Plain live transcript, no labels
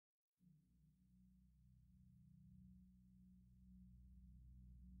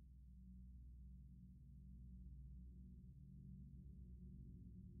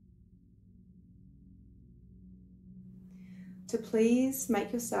to please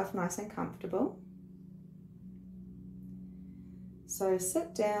make yourself nice and comfortable. So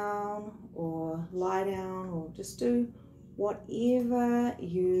sit down or lie down or just do whatever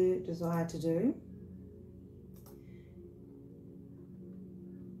you desire to do.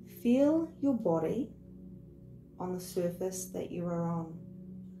 Feel your body on the surface that you are on.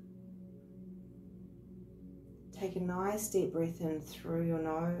 Take a nice deep breath in through your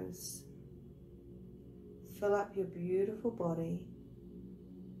nose. Fill up your beautiful body.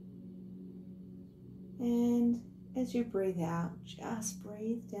 And as you breathe out, just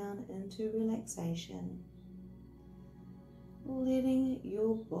breathe down into relaxation, letting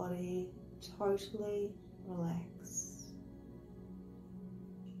your body totally relax.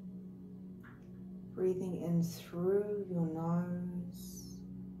 Breathing in through your nose,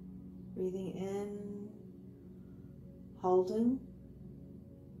 breathing in, holding,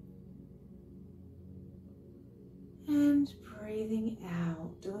 and breathing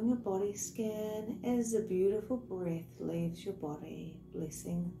out, doing a body scan as the beautiful breath leaves your body,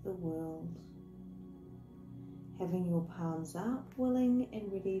 blessing the world. Having your palms up, willing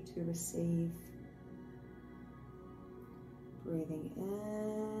and ready to receive. Breathing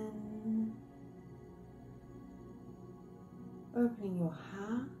in, opening your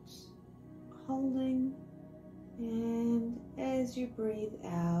heart, holding, and as you breathe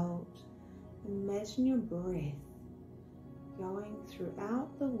out, imagine your breath going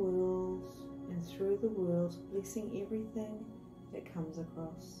throughout the world and through the world, blessing everything that comes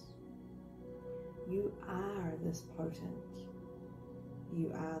across. You are this potent.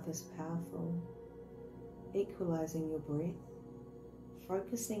 You are this powerful. Equalizing your breath,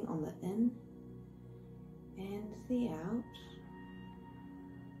 focusing on the in and the out.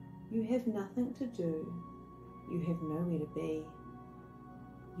 You have nothing to do. You have nowhere to be.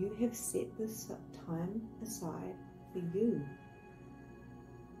 You have set this time aside for you.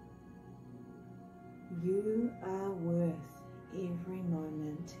 You are worth every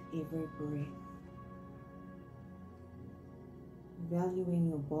moment, every breath. Valuing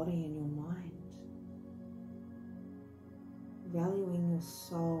your body and your mind. Valuing your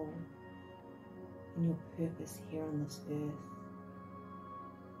soul and your purpose here on this earth.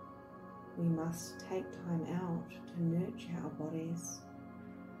 We must take time out to nurture our bodies.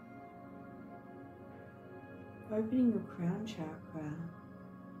 Opening your crown chakra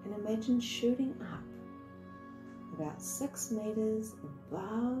and imagine shooting up about 6 meters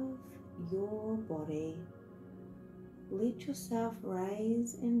above your body. Let yourself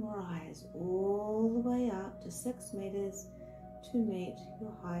raise and rise all the way up to 6 meters to meet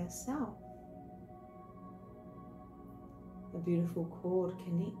your higher self. A beautiful cord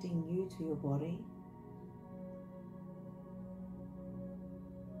connecting you to your body.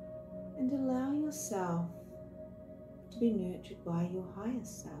 And allow yourself to be nurtured by your higher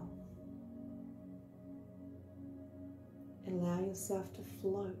self. Allow yourself to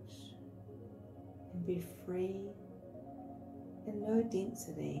float and be free and no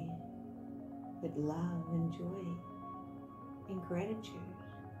density, but love and joy and gratitude.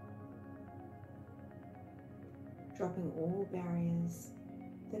 Dropping all barriers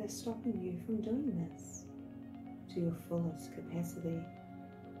that are stopping you from doing this to your fullest capacity.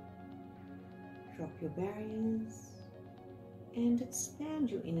 Drop your barriers and expand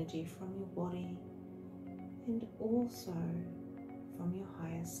your energy from your body and also from your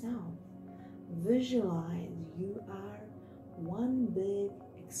higher self. Visualize you are one big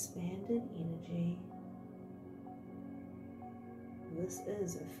expanded energy. This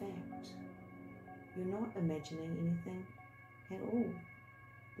is a fact. You're not imagining anything at all.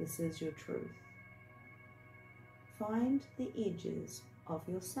 This is your truth. Find the edges of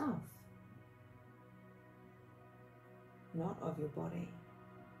yourself, not of your body,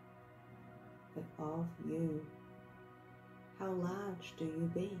 but of you. How large do you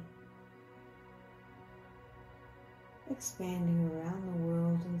be? Expanding around the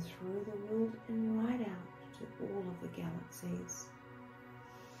world and through the world and right out to all of the galaxies.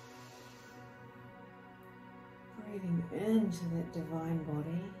 Breathing into that divine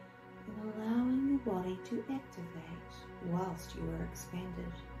body and allowing your body to activate whilst you are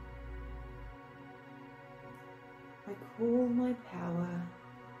expanded. I call my power.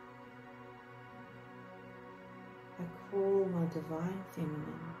 I call my divine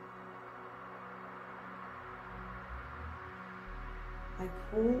feminine. I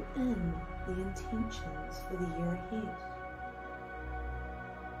call in the intentions for the year ahead.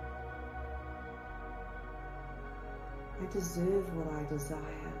 I deserve what I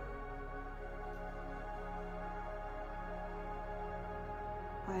desire.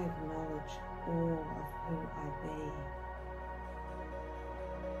 I acknowledge all of who I be.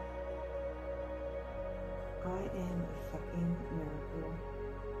 I am a fucking miracle.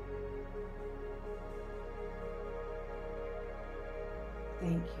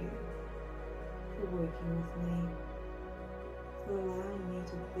 Thank you for working with me, for allowing me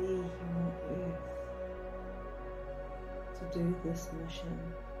to be here on earth, to do this mission.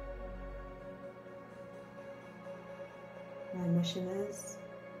 My mission is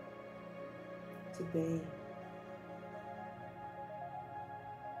to be.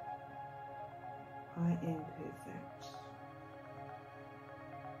 I am perfect.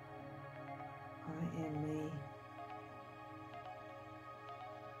 I am me.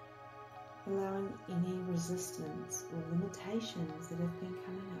 Allowing any resistance or limitations that have been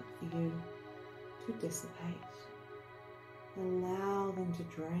coming up for you to dissipate. Allow them to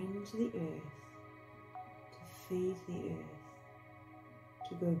drain to the earth, to feed the earth,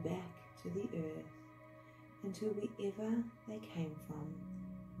 to go back to the earth, and to wherever they came from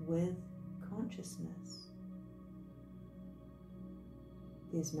with consciousness.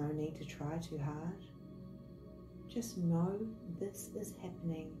 There's no need to try too hard. Just know this is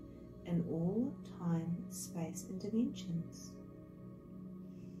happening in all time, space, and dimensions.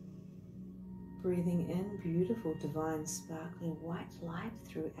 Breathing in beautiful, divine, sparkling white light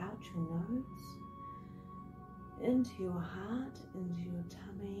throughout your nose, into your heart, into your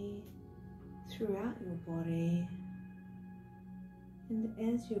tummy, throughout your body.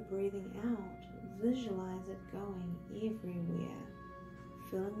 And as you're breathing out, visualize it going everywhere,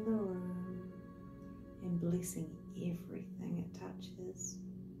 filling the room and blessing everything it touches.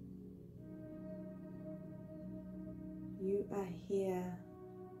 You are here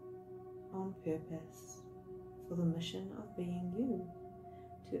on purpose for the mission of being you,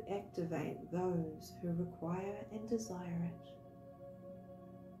 to activate those who require and desire it.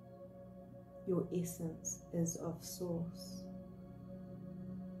 Your essence is of source.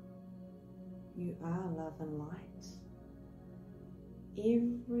 You are love and light.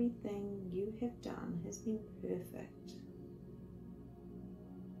 Everything you have done has been perfect.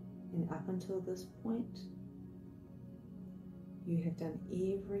 And up until this point, you have done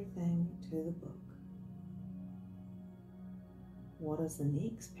everything to the book. What is the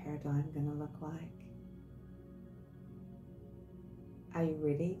next paradigm going to look like? Are you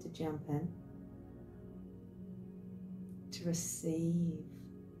ready to jump in? To receive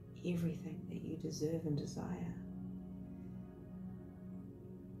everything that you deserve and desire?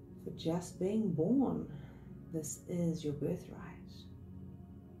 For just being born, this is your birthright.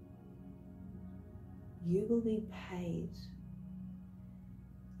 You will be paid.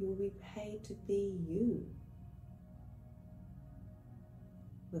 You will be paid to be you,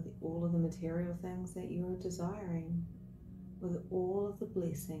 with all of the material things that you are desiring, with all of the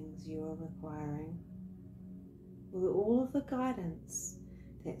blessings you are requiring, with all of the guidance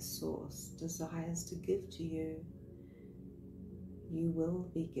that Source desires to give to you. You will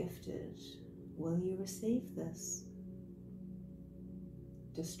be gifted. Will you receive this?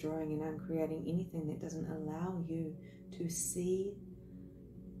 Destroying and uncreating anything that doesn't allow you to see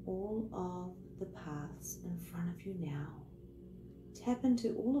all of the paths in front of you now. Tap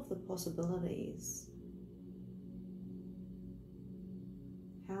into all of the possibilities.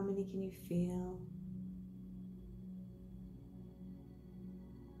 How many can you feel?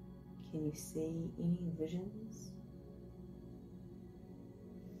 Can you see any visions?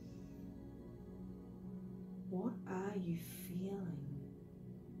 What are you feeling?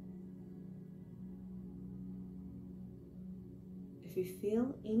 If you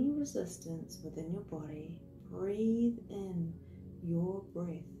feel any resistance within your body, breathe in your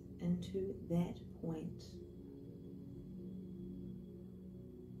breath into that point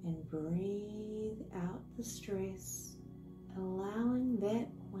and breathe out the stress, allowing that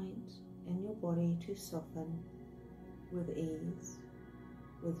point in your body to soften with ease,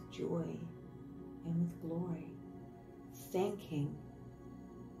 with joy, and with glory, thanking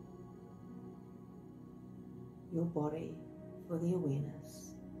your body for the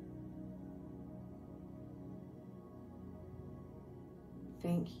awareness.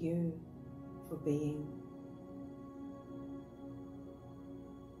 Thank you for being.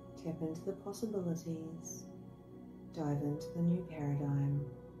 Tap into the possibilities. Dive into the new paradigm.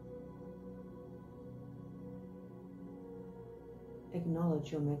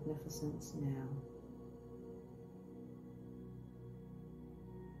 Acknowledge your magnificence now.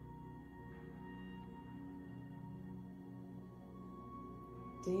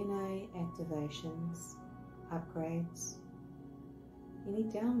 DNA activations, upgrades, any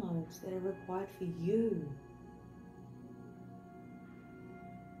downloads that are required for you.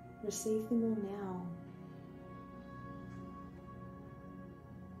 Receive them all now.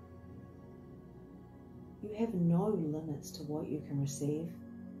 You have no limits to what you can receive.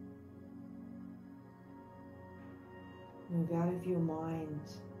 Move out of your mind,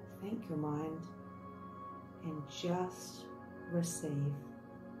 thank your mind, and just receive.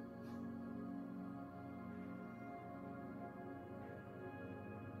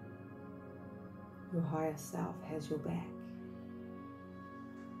 Your higher self has your back.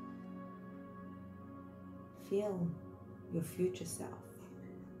 Feel your future self.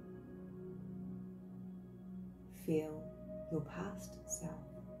 Feel your past self.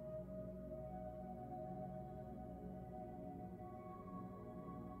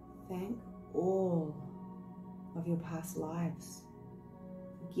 Thank all of your past lives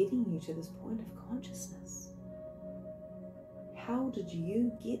for getting you to this point of consciousness. How did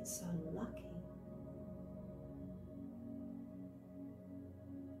you get so lucky?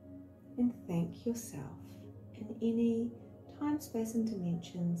 And thank yourself in any time, space, and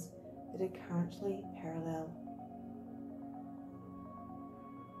dimensions that are currently parallel.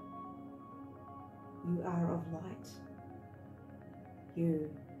 You are of light. You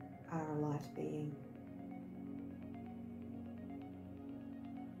are a light being.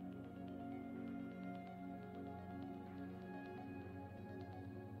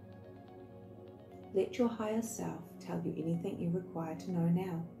 Let your higher self tell you anything you require to know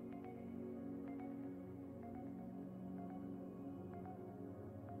now.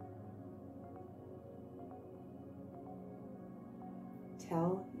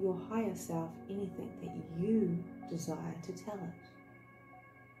 Tell your higher self anything that you desire to tell it.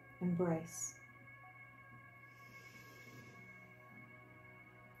 Embrace.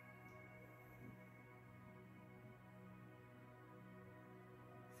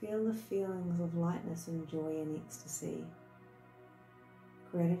 Feel the feelings of lightness and joy and ecstasy,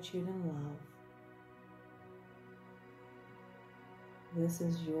 gratitude and love. This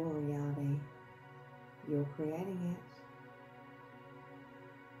is your reality. You're creating it.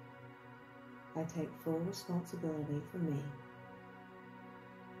 I take full responsibility for me.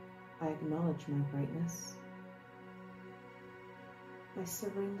 I acknowledge my greatness. I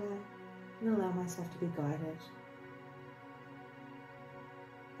surrender and allow myself to be guided.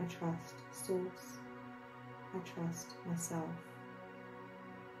 I trust Source. I trust myself.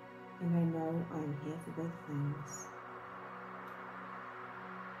 And I know I am here for good things.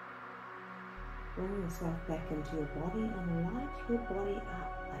 Bring yourself back into your body and light your body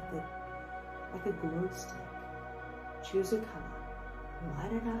up like a glow stick. Choose a color.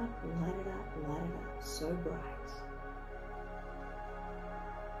 Light it up, light it up, light it up. So bright.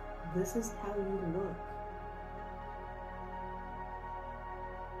 This is how you look.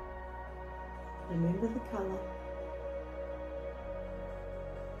 Remember the color.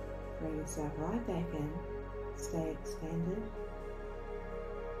 Bring yourself right back in. Stay expanded.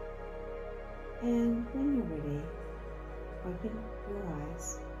 And when you're ready, open your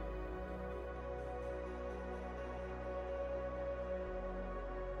eyes.